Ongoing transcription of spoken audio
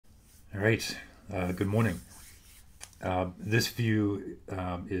All right, good morning. This view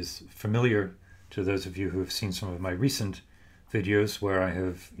is familiar to those of you who have seen some of my recent videos where I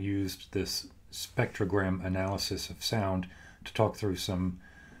have used this spectrogram analysis of sound to talk through some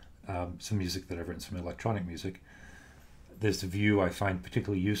music that I've written, some electronic music. This view I find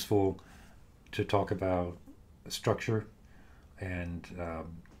particularly useful to talk about structure and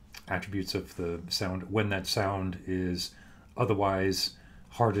attributes of the sound when that sound is otherwise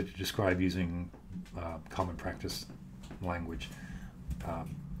harder to describe using common practice language,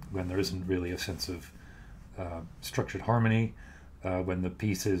 when there isn't really a sense of structured harmony, when the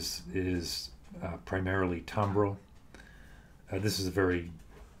piece is primarily timbral. This is a very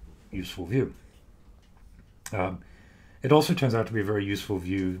useful view. It also turns out to be a very useful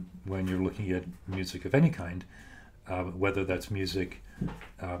view when you're looking at music of any kind, whether that's music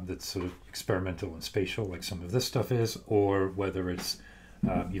that's sort of experimental and spatial, like some of this stuff is, or whether it's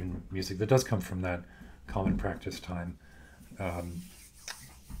even music that does come from that common practice time.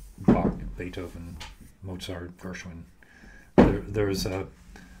 Bach, Beethoven, Mozart, Gershwin. There's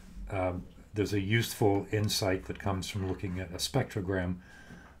a useful insight that comes from looking at a spectrogram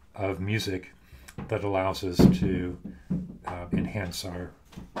of music that allows us to enhance our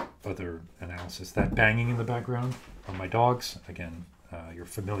other analysis. That banging in the background are my dogs. Again, you're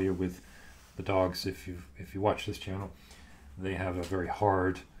familiar with the dogs if you watch this channel. They have a very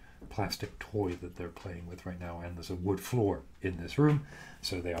hard plastic toy that they're playing with right now, and there's a wood floor in this room,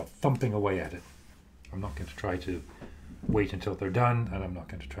 so they are thumping away at it. I'm not going to try to wait until they're done, and I'm not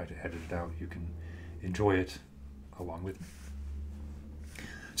going to try to edit it out. You can enjoy it along with me.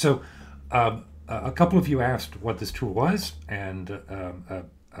 So a couple of you asked what this tool was, and a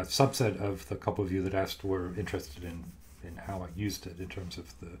subset of the couple of you that asked were interested in how I used it in terms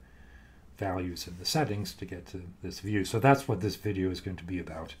of the values and the settings to get to this view. So that's what this video is going to be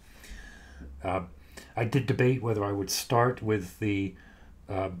about. I did debate whether I would start with the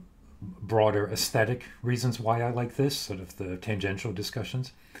broader aesthetic reasons why I like this, sort of the tangential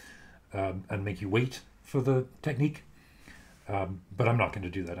discussions, and make you wait for the technique. But I'm not going to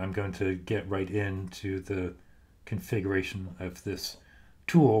do that. I'm going to get right into the configuration of this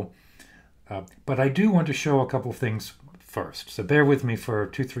tool. But I do want to show a couple of things first. So bear with me for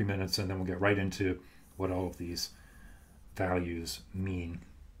 2-3 minutes, and then we'll get right into what all of these values mean.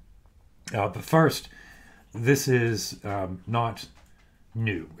 But first, this is not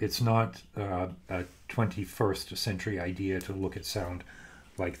new. It's not a 21st century idea to look at sound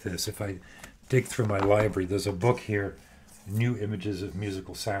like this. If I dig through my library, there's a book here, New Images of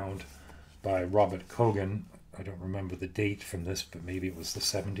Musical Sound by Robert Cogan. I don't remember the date from this, but maybe it was the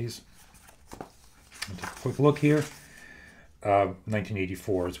 70s. I'll take a quick look here.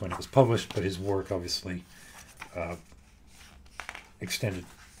 1984 is when it was published, but his work obviously extended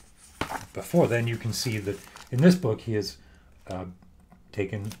before then. You can see that in this book he has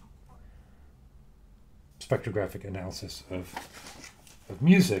taken spectrographic analysis of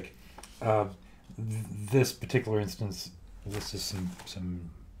music. This particular instance, this is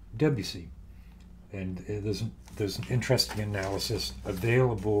some Debussy, and there's an interesting analysis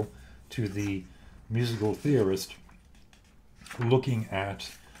available to the musical theorist looking at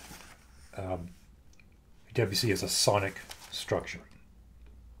Debussy as a sonic structure.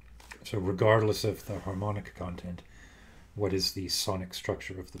 So regardless of the harmonic content, what is the sonic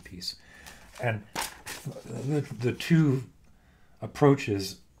structure of the piece? And the two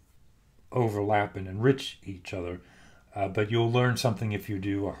approaches overlap and enrich each other, but you'll learn something if you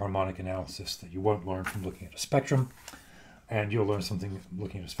do a harmonic analysis that you won't learn from looking at a spectrum, and you'll learn something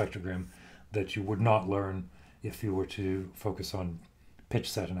looking at a spectrogram that you would not learn if you were to focus on pitch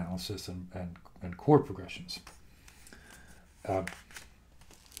set analysis and chord progressions.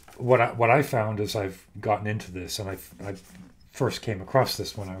 What I found as I've gotten into this, and I first came across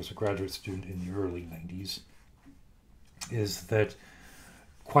this when I was a graduate student in the early 90s, is that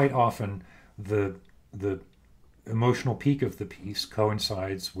quite often the emotional peak of the piece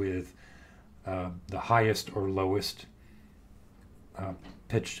coincides with the highest or lowest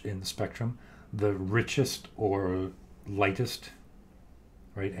pitch in the spectrum, the richest or lightest,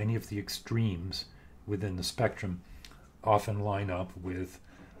 right? Any of the extremes within the spectrum often line up with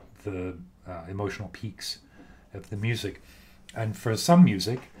the emotional peaks of the music. And for some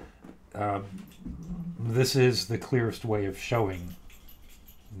music, this is the clearest way of showing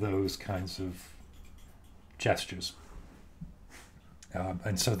those kinds of gestures.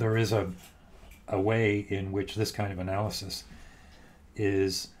 And so there is a way in which this kind of analysis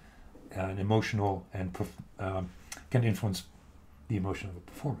is an emotional and can influence the emotion of a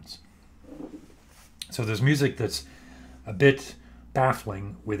performance. So there's music that's a bit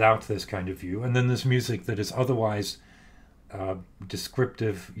baffling without this kind of view. And then there's music that is otherwise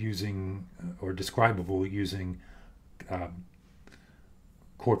descriptive using, or describable using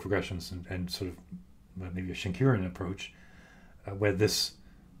chord progressions and sort of maybe a Schenkerian approach, where this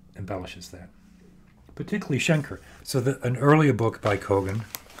embellishes that. Particularly Schenker. So an earlier book by Kogan,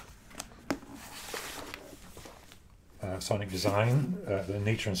 Sonic Design, The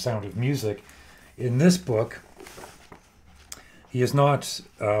Nature and Sound of Music. In this book, he is not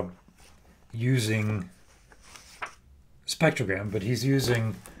using spectrogram, but he's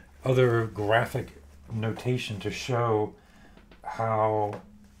using other graphic notation to show how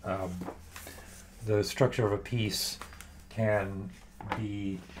the structure of a piece can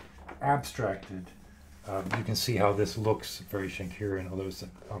be abstracted. You can see how this looks very Schenkerian, although it's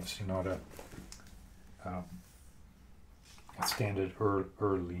obviously not a standard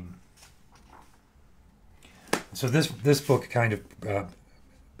Erling. So this book kind of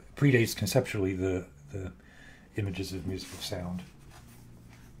predates conceptually the images of musical sound,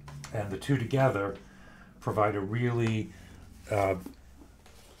 and the two together provide a really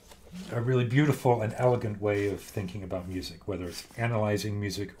beautiful and elegant way of thinking about music, whether it's analyzing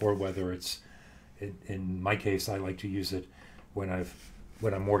music or whether it's, in my case, I like to use it when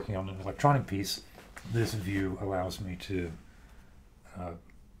I'm working on an electronic piece. This view allows me to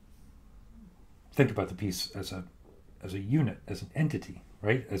think about the piece as a unit, as an entity,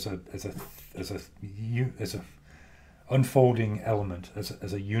 right? As a unfolding element,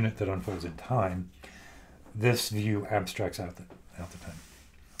 as a unit that unfolds in time. This view abstracts out the time.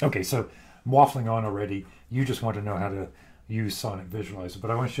 Okay, so I'm waffling on already. You just want to know how to use Sonic Visualiser,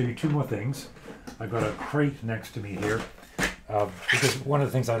 but I want to show you two more things. I've got a crate next to me here, because one of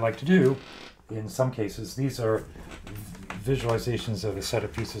the things I like to do, in some cases, these are visualizations of a set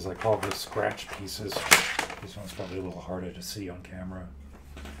of pieces I call the scratch pieces. This one's probably a little harder to see on camera,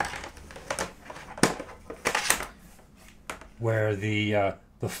 where the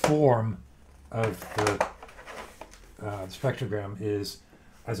form of the spectrogram is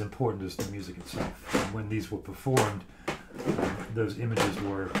as important as the music itself. And when these were performed, those images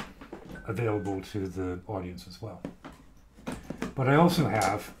were available to the audience as well. But I also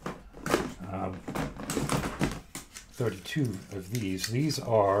have 32 of these. These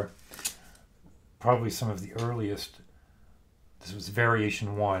are probably some of the earliest. This was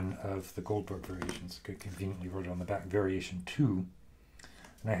variation 1 of the Goldberg variations. I conveniently wrote it on the back, variation 2.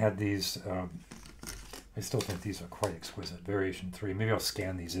 And I had these, I still think these are quite exquisite. Variation 3, maybe I'll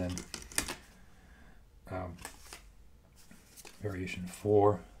scan these in. Variation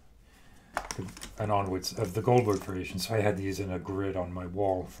 4, and onwards of the Goldberg variations. So I had these in a grid on my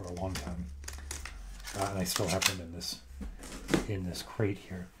wall for a long time. And I still have them in this crate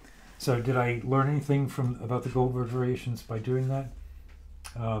here. So did I learn anything about the Goldberg variations by doing that?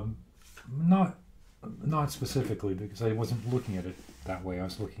 Not specifically, because I wasn't looking at it that way. I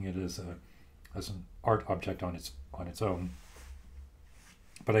was looking at it as an art object on its own.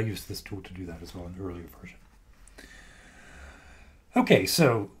 But I used this tool to do that as well in the earlier version. Okay,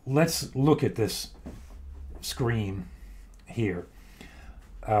 so let's look at this screen here.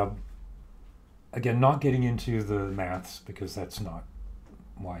 Again, not getting into the maths, because that's not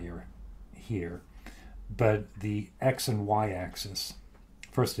why you're here, but the X and Y axis.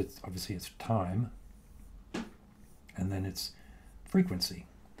 First, it's time, and then it's frequency.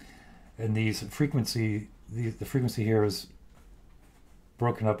 And the frequency here is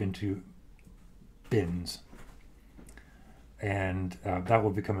broken up into bins, and that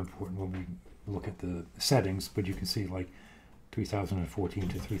will become important when we look at the settings. But you can see, like, 3014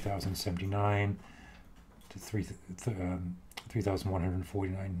 to 3079 to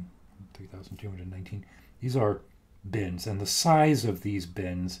 3149, 3219. These are bins, and the size of these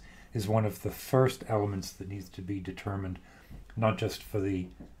bins is one of the first elements that needs to be determined, not just for the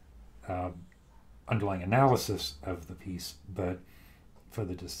underlying analysis of the piece, but for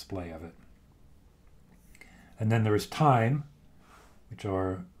the display of it. And then there is time, which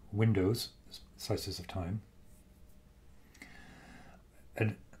are windows, slices of time.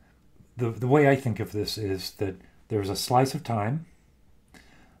 And the way I think of this is that there's a slice of time,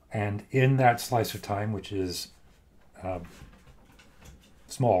 and in that slice of time, which is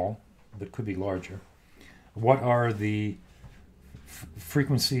small, but could be larger, what are the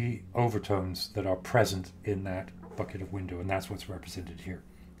frequency overtones that are present in that bucket of window? And that's what's represented here.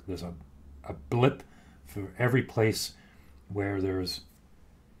 There's a blip for every place where there's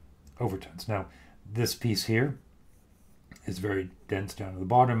overtones. Now, this piece here is very dense down at the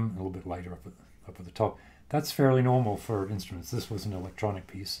bottom, a little bit lighter up at the top. That's fairly normal for instruments. This was an electronic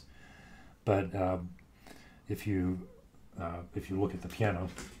piece, but if you if you look at the piano,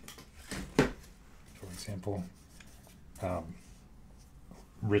 for example,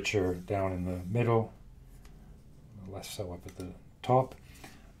 richer down in the middle, less so up at the top.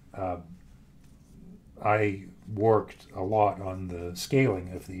 I worked a lot on the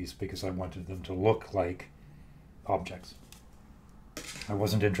scaling of these because I wanted them to look like objects. I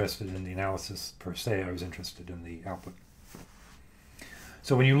wasn't interested in the analysis per se, I was interested in the output.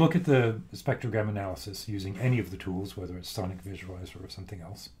 So when you look at the spectrogram analysis using any of the tools, whether it's Sonic Visualiser or something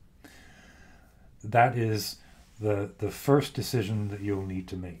else, that is the first decision that you'll need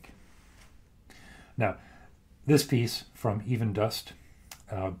to make. Now, this piece from Even Dust,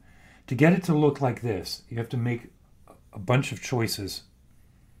 to get it to look like this, you have to make a bunch of choices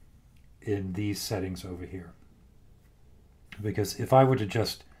in these settings over here. Because if I were to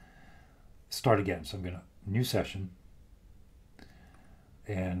just start again, so I'm going to new session,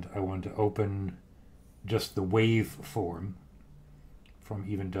 and I want to open just the wave form from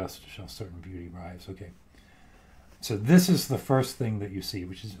Even Dust Shall Certain Beauty Rise. Okay. So this is the first thing that you see,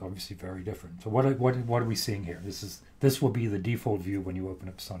 which is obviously very different. So what are we seeing here? This will be the default view when you open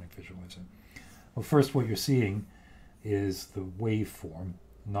up Sonic Visualiser. Well, first what you're seeing is the waveform,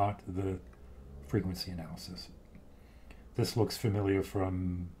 not the frequency analysis. This looks familiar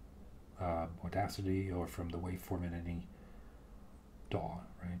from Audacity or from the waveform in any DAW,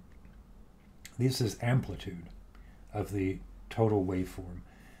 right? This is amplitude of the total waveform,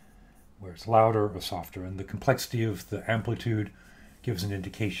 where it's louder or softer, and the complexity of the amplitude gives an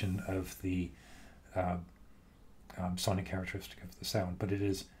indication of the sonic characteristic of the sound, but it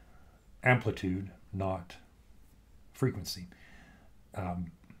is amplitude, not frequency.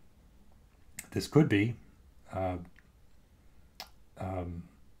 This could be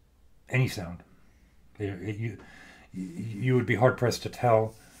any sound. You would be hard-pressed to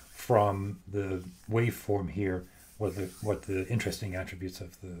tell from the waveform here what the interesting attributes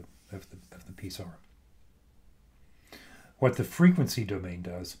of the piece are. What the frequency domain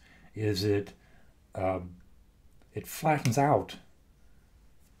does is it flattens out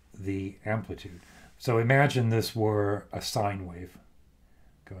the amplitude. So imagine this were a sine wave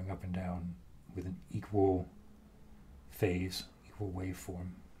going up and down with an equal phase, equal waveform,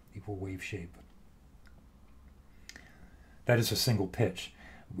 equal wave shape. That is a single pitch.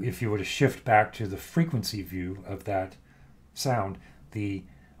 If you were to shift back to the frequency view of that sound, the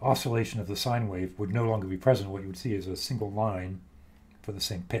oscillation of the sine wave would no longer be present. What you would see is a single line for the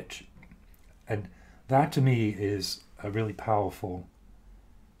same pitch. And that to me is a really powerful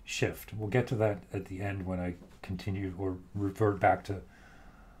shift. We'll get to that at the end when I continue or revert back to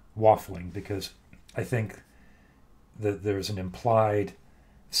waffling, because I think that there's an implied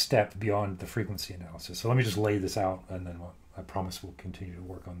step beyond the frequency analysis. So let me just lay this out, and then I promise we'll continue to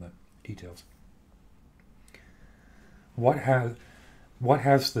work on the details. What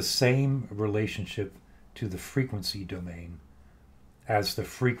has the same relationship to the frequency domain as the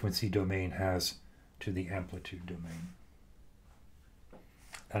frequency domain has to the amplitude domain?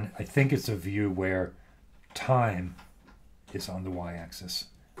 And I think it's a view where time is on the y-axis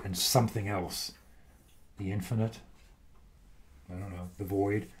and something else, the infinite, I don't know, the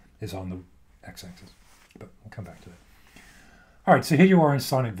void, is on the x-axis. But we'll come back to that. All right, so here you are in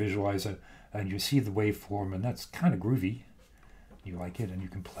Sonic Visualiser, and you see the waveform, and that's kind of groovy. You like it, and you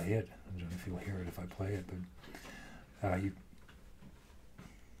can play it. I don't know if you'll hear it if I play it, but I didn't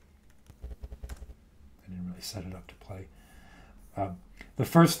really set it up to play. The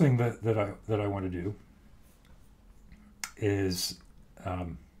first thing that I want to do is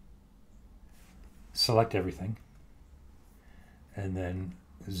select everything, and then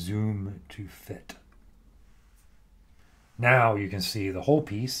zoom to fit. Now you can see the whole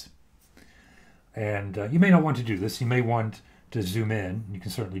piece, and you may not want to do this. You may want to zoom in. You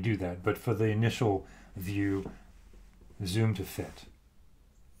can certainly do that, but for the initial view, zoom to fit.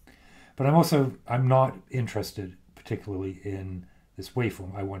 But I'm not interested particularly in this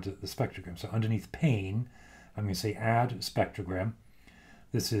waveform. I want the spectrogram. So underneath pane, I'm going to say add spectrogram.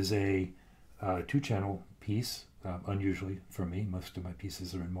 This is a 2-channel piece, unusually for me. Most of my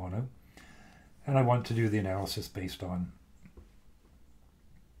pieces are in mono. And I want to do the analysis based on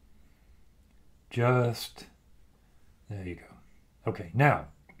just, there you go. Okay, now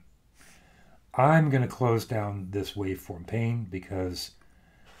I'm going to close down this waveform pane because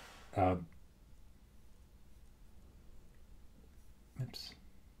oops.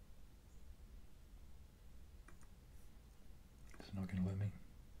 It's not going to let me.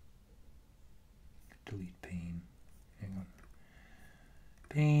 Delete pane. Hang on.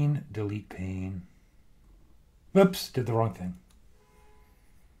 Pane, delete pane. Whoops, did the wrong thing.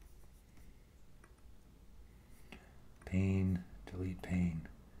 pane, delete pane.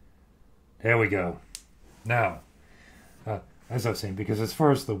 There we go. Now, as I was saying, because as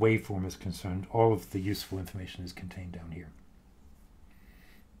far as the waveform is concerned, all of the useful information is contained down here.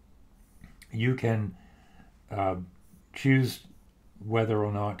 You can choose whether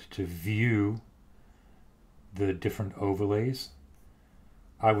or not to view the different overlays.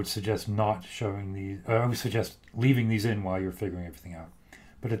 I would suggest not showing these. I would suggest leaving these in while you're figuring everything out.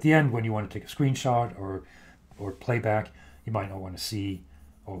 But at the end, when you want to take a screenshot or playback, you might not want to see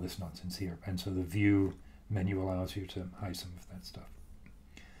all this nonsense here. And so the view menu allows you to hide some of that stuff.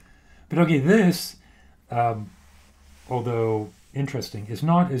 But okay, this, although interesting, is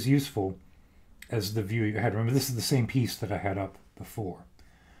not as useful as the view you had. Remember, this is the same piece that I had up before,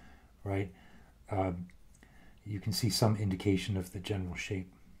 right? You can see some indication of the general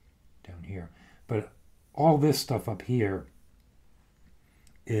shape down here. But all this stuff up here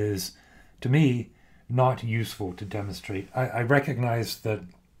is, to me, not useful to demonstrate. I recognize that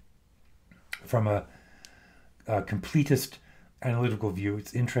from a completist analytical view,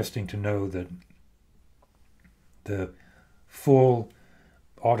 it's interesting to know that the full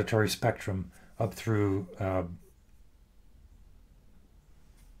auditory spectrum up through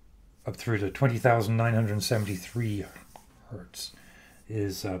to 20,973 hertz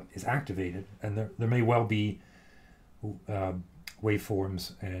is activated, and there may well be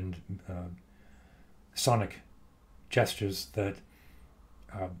waveforms and sonic gestures that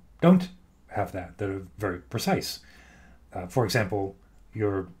don't have that are very precise. For example,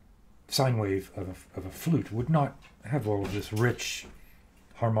 your sine wave of a flute would not have all of this rich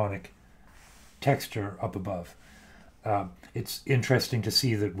harmonic texture up above. It's interesting to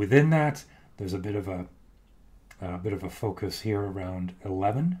see that within that there's a bit of a focus here around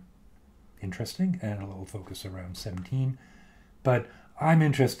 11, interesting, and a little focus around 17. But I'm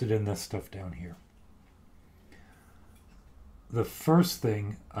interested in this stuff down here. The first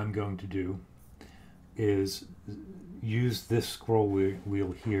thing I'm going to do is use this scroll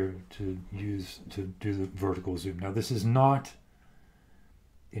wheel here to do the vertical zoom. Now this is not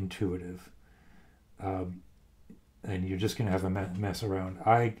intuitive, and you're just going to have a mess around.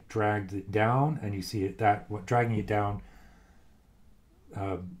 I dragged it down, and you see it dragging it down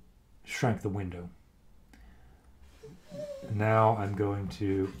shrank the window. Now I'm going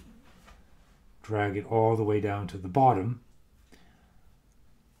to drag it all the way down to the bottom,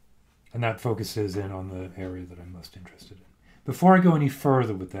 and that focuses in on the area that I'm most interested in. Before I go any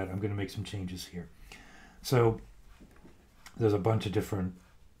further with that, I'm going to make some changes here. So there's a bunch of different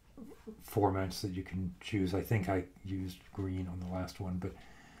formats that you can choose. I think I used green on the last one, but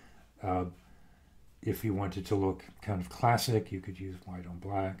if you wanted to look kind of classic, you could use white on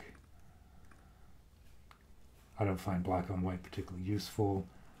black. I don't find black on white particularly useful.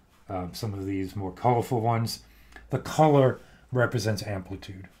 Some of these more colorful ones, the color represents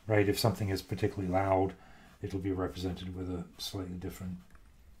amplitude, right? If something is particularly loud, it'll be represented with a slightly different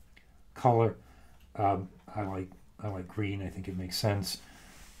color. I like green. I think it makes sense.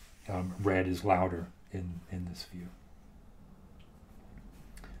 Red is louder in this view.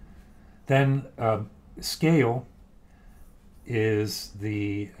 Then scale is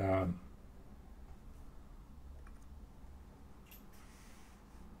the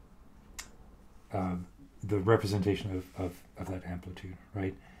representation of that amplitude,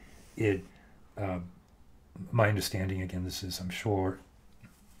 right? It, my understanding, again, this is, I'm sure,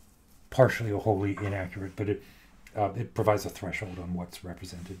 partially or wholly inaccurate, but it provides a threshold on what's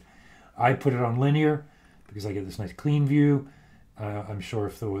represented. I put it on linear because I get this nice clean view. I'm sure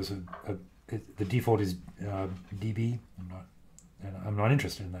if there was the default is dB. I'm not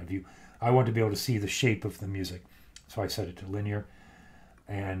interested in that view. I want to be able to see the shape of the music, so I set it to linear,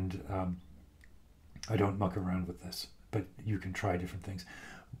 and I don't muck around with this, but you can try different things.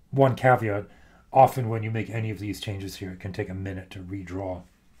 One caveat, often when you make any of these changes here, it can take a minute to redraw.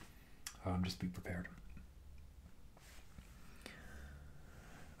 Just be prepared.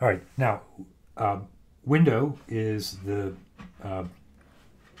 All right, now, window is the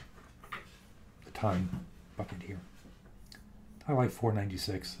time bucket here. I like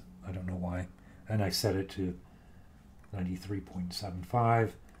 496, I don't know why, and I set it to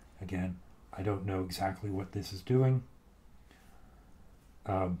 93.75. Again, I don't know exactly what this is doing.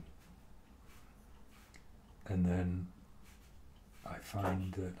 And then I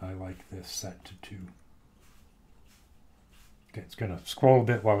find that I like this set to 2. Okay, it's going to scroll a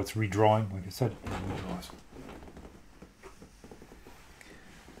bit while it's redrawing. Like I said, it redraws.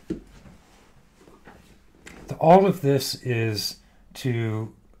 All of this is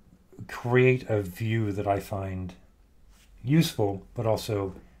to create a view that I find useful, but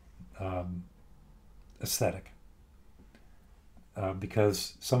also aesthetic.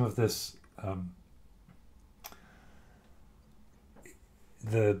 because some of this,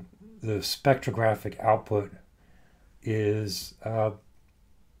 the spectrographic output is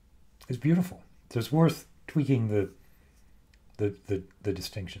beautiful. So it's worth tweaking the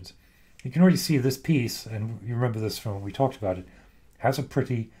distinctions. You can already see this piece, and you remember this from when we talked about it, has a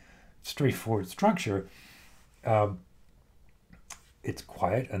pretty straightforward structure. It's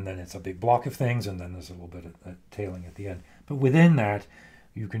quiet, and then it's a big block of things, and then there's a little bit of tailing at the end. But within that,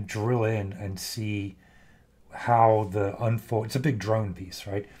 you can drill in and see how the unfold. It's a big drone piece,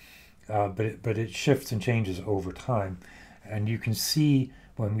 right? But it shifts and changes over time, and you can see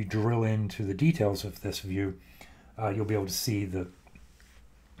when we drill into the details of this view, you'll be able to see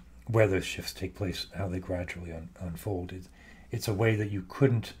where those shifts take place, how they gradually unfold. It's a way that you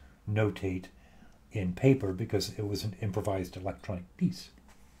couldn't notate in paper because it was an improvised electronic piece.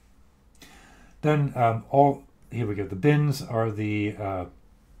 Then here we go. The bins are the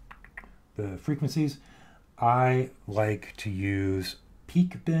frequencies. I like to use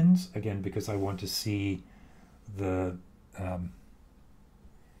peak bins, again, because I want to see the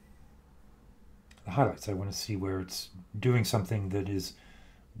highlights. I want to see where it's doing something that is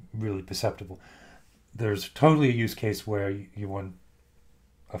really perceptible. There's totally a use case where you want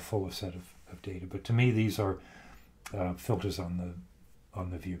a fuller set of data, but to me these are filters on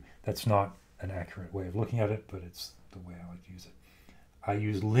the view. That's not an accurate way of looking at it, but it's the way I like to use it. I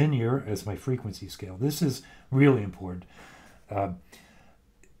use linear as my frequency scale. This is really important.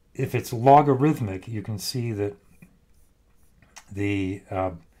 If it's logarithmic, you can see that the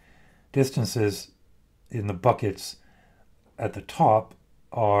distances in the buckets at the top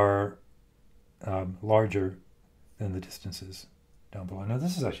are larger than the distances down below. Now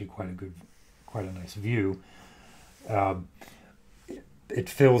this is actually quite a nice view. It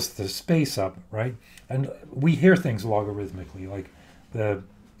fills the space up, right? And we hear things logarithmically, like the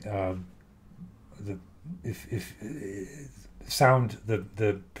sound,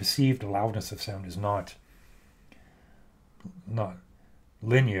 the perceived loudness of sound is not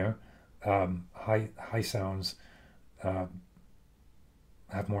linear. High sounds have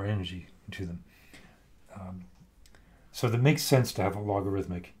more energy to them. So that makes sense to have a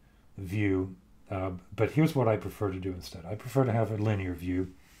logarithmic view, but here's what I prefer to do instead. I prefer to have a linear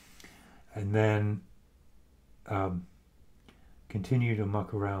view and then continue to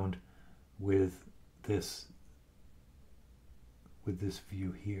muck around with this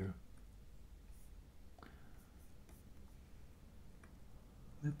view here.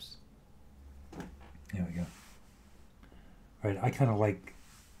 Oops. There we go. Right,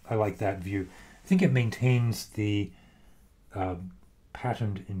 I like that view. I think it maintains the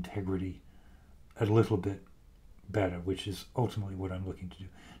patterned integrity a little bit better, which is ultimately what I'm looking to do.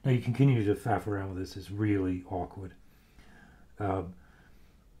 Now you continue to faff around with this. It's really awkward.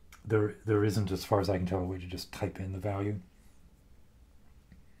 There isn't, as far as I can tell, a way to just type in the value.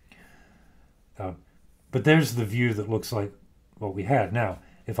 But there's the view that looks like what we had. Now,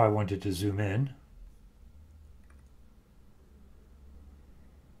 if I wanted to zoom in,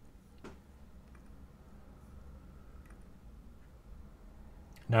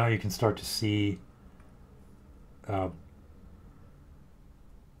 now you can start to see right,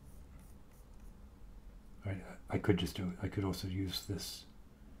 I could just do it. I could also use this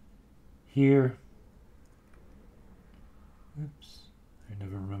here. Oops, I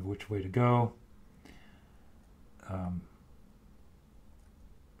never remember which way to go.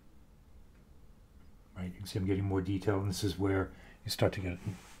 Right, you can see I'm getting more detail, and this is where you start to get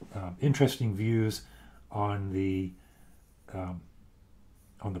interesting views on the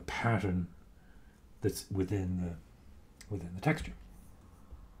pattern that's within the texture.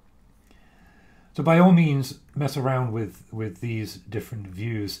 So by all means, mess around with these different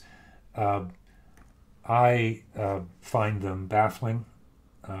views. I find them baffling,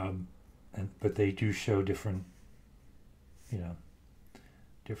 but they do show different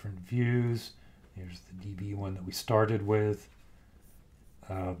views. Here's the DB one that we started with,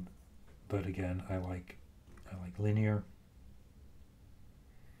 but again, I like linear.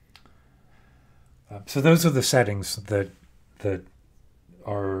 So those are the settings that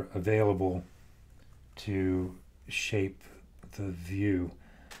are available to shape the view.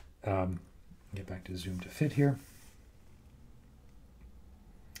 Get back to zoom to fit here.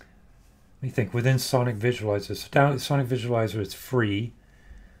 Let me think. Within Sonic Visualiser, so Sonic Visualiser is free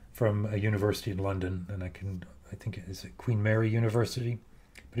from a university in London, and I think it's at Queen Mary University.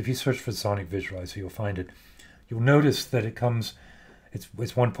 But if you search for Sonic Visualiser, you'll find it. You'll notice that it comes.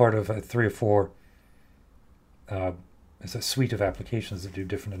 It's one part of 3 or 4. It's a suite of applications that do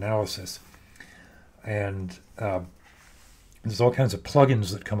different analysis, and There's all kinds of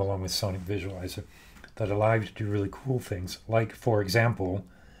plugins that come along with Sonic Visualiser that allow you to do really cool things. Like, for example,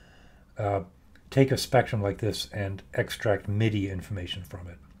 take a spectrum like this and extract MIDI information from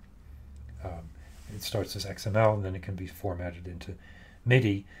it. It starts as XML, and then it can be formatted into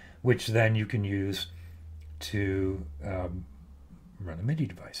MIDI, which then you can use to run a MIDI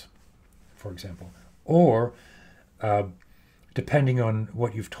device, for example. Or, depending on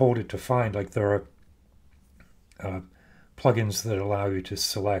what you've told it to find, like there are plugins that allow you to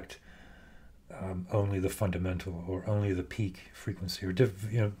select only the fundamental or only the peak frequency, or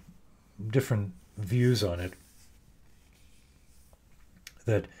different views on it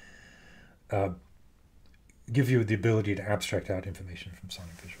that give you the ability to abstract out information from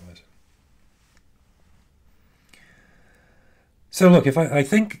Sonic Visualiser. So look, if I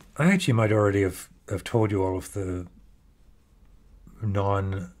think I actually might already have told you all of the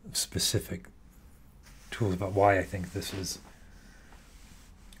non-specific tools about why I think this is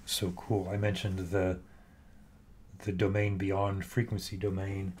so cool. I mentioned the domain beyond frequency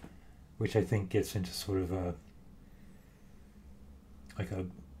domain, which I think gets into sort of a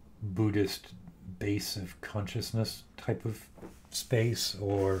Buddhist base of consciousness type of space,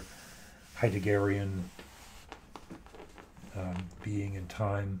 or Heideggerian being in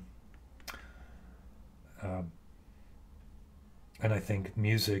time. And I think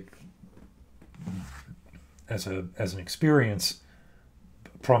music as an experience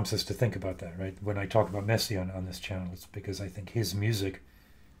prompts us to think about that, right? When I talk about Messi on this channel, it's because I think his music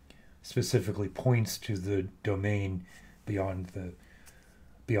specifically points to the domain beyond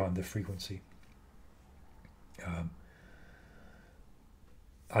the frequency.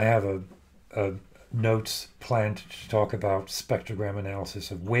 I have a notes planned to talk about spectrogram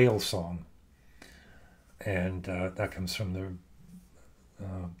analysis of whale song, and that comes from the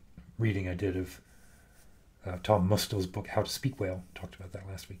reading I did of Tom Mustel's book, How to Speak Whale. Talked about that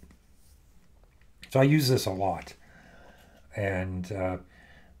last week. So I use this a lot, and I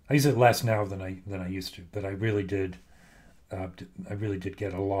use it less now than I used to. But I really did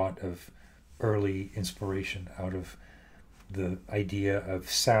get a lot of early inspiration out of the idea of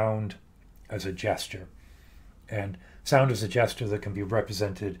sound as a gesture, and sound as a gesture that can be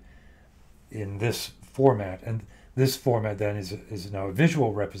represented in this format. And this format then is now a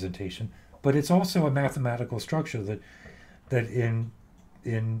visual representation, but it's also a mathematical structure that in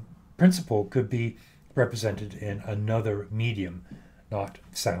principle could be represented in another medium, not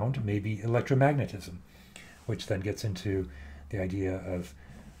sound, maybe electromagnetism, which then gets into the idea of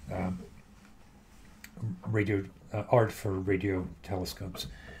radio art for radio telescopes,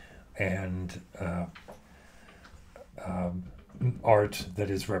 and art that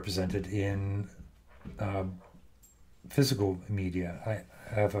is represented in physical media. I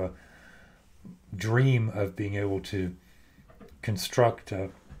have a dream of being able to construct a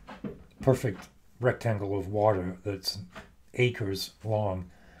perfect rectangle of water that's acres long,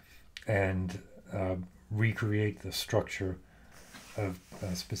 and recreate the structure of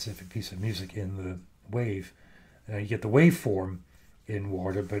a specific piece of music in the wave. You get the waveform in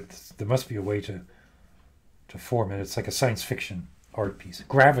water, but there must be a way to form it. It's like a science fiction art piece.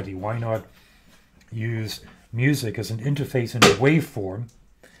 Gravity, why not use music as an interface into waveform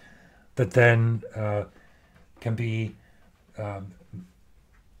that then can be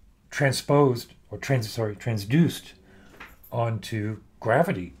transposed or transduced onto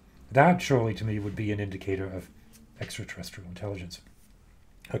gravity? That surely to me would be an indicator of extraterrestrial intelligence.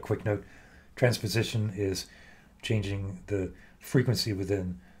 A quick note, transposition is changing the frequency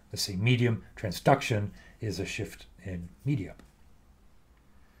within the same medium. Transduction is a shift in media.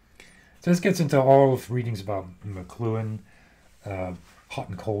 So this gets into all of readings about McLuhan, hot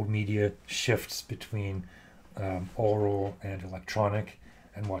and cold media, shifts between oral and electronic,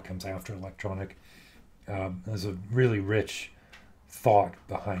 and what comes after electronic. There's a really rich thought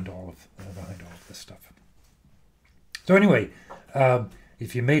behind all of this stuff. So anyway,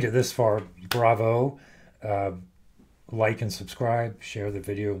 if you made it this far, bravo. Like and subscribe, share the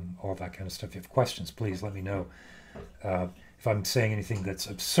video, all that kind of stuff. If you have questions, please let me know. If I'm saying anything that's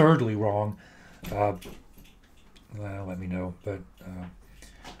absurdly wrong, let me know. But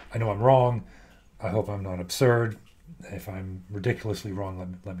I know I'm wrong. I hope I'm not absurd. If I'm ridiculously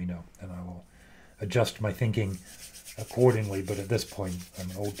wrong, let me know, and I will adjust my thinking accordingly. But at this point,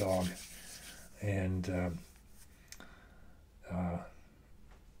 I'm an old dog, and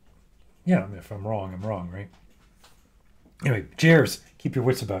yeah, I mean, if I'm wrong, I'm wrong, right? Anyway, cheers. Keep your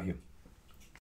wits about you.